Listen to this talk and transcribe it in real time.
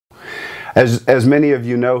As many of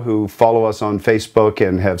you know who follow us on Facebook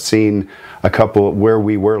and have seen a couple where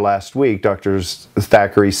we were last week, Drs.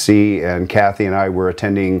 Thackeray C. and Kathy and I were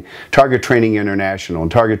attending Target Training International. And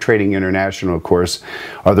Target Training International, of course,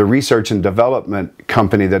 are the research and development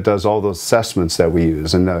company that does all those assessments that we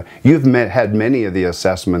use. And you've had many of the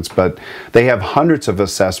assessments, but they have hundreds of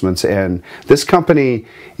assessments. And this company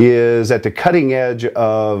is at the cutting edge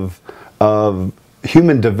of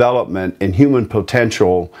human development and human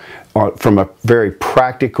potential from a very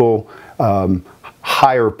practical,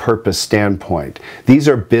 higher purpose standpoint. These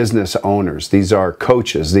are business owners. These are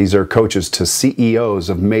coaches. These are coaches to CEOs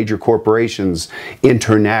of major corporations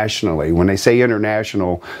internationally. When they say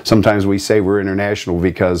international, sometimes we say we're international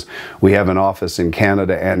because we have an office in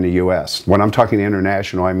Canada and the US. When I'm talking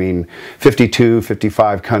international, I mean 52,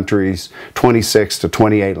 55 countries, 26 to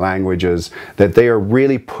 28 languages, that they are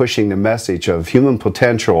really pushing the message of human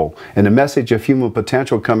potential, and the message of human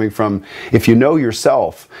potential coming from, if you know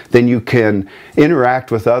yourself, then you can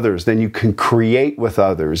interact with others, then you can create with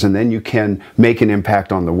others, and then you can make an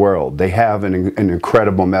impact on the world. They have an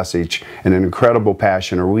incredible message and an incredible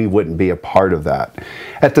passion, or we wouldn't be a part of that.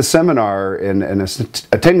 At the seminar and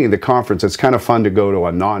attending the conference, it's kind of fun to go to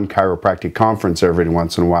a non-chiropractic conference every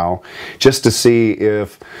once in a while, just to see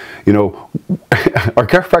if, you know, are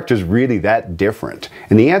chiropractors really that different?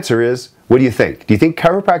 And the answer is, what do you think? Do you think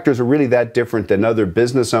chiropractors are really that different than other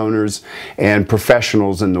business owners and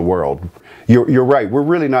professionals in the world? You're right, we're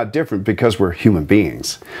really not different because we're human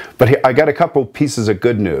beings. But I got a couple pieces of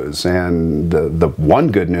good news, and the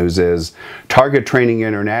one good news is Target Training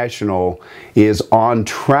International is on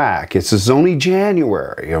track. It's only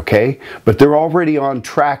January, okay? But they're already on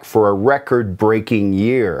track for a record-breaking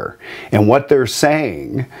year. And what they're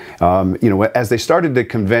saying, you know, as they started the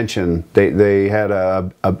convention, they had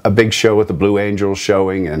a big show with the Blue Angels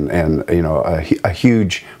showing and you know, a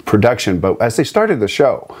huge production. But as they started the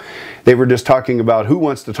show, they were just talking about who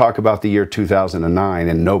wants to talk about the year 2009,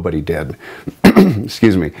 and nobody did.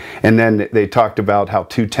 Excuse me. And then they talked about how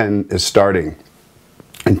 210 is starting.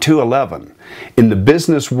 And 211, in the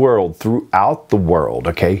business world, throughout the world,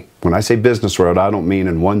 okay? When I say business world, I don't mean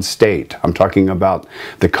in one state. I'm talking about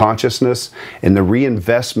the consciousness and the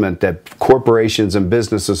reinvestment that corporations and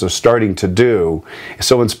businesses are starting to do.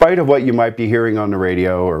 So in spite of what you might be hearing on the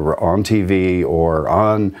radio or on TV or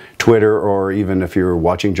on Twitter, or even if you're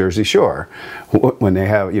watching Jersey Shore, when they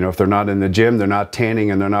have, you know, if they're not in the gym, they're not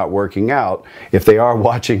tanning and they're not working out, if they are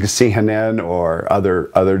watching CNN or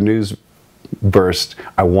other news burst,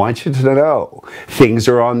 I want you to know things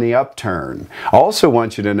are on the upturn. I also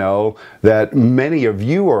want you to know that many of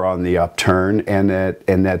you are on the upturn, and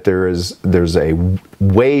that there's a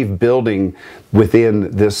wave building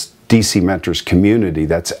within this DC Mentors community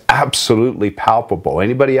that's absolutely palpable.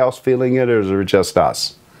 Anybody else feeling it, or is it just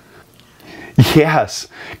us? Yes,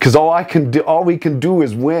 because all we can do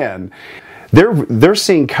is win. They're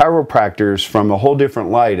seeing chiropractors from a whole different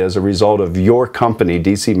light as a result of your company,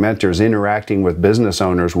 DC Mentors, interacting with business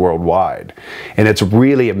owners worldwide. And it's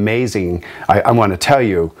really amazing. I want to tell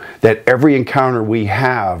you that every encounter we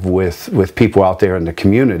have with people out there in the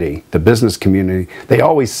community, the business community, they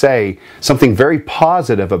always say something very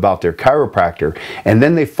positive about their chiropractor. And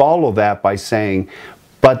then they follow that by saying,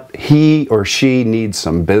 but he or she needs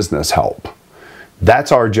some business help.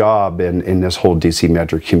 That's our job in this whole DC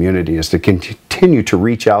Mentor community, is to continue to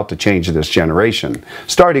reach out to change this generation,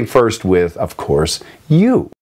 starting first with, of course, you.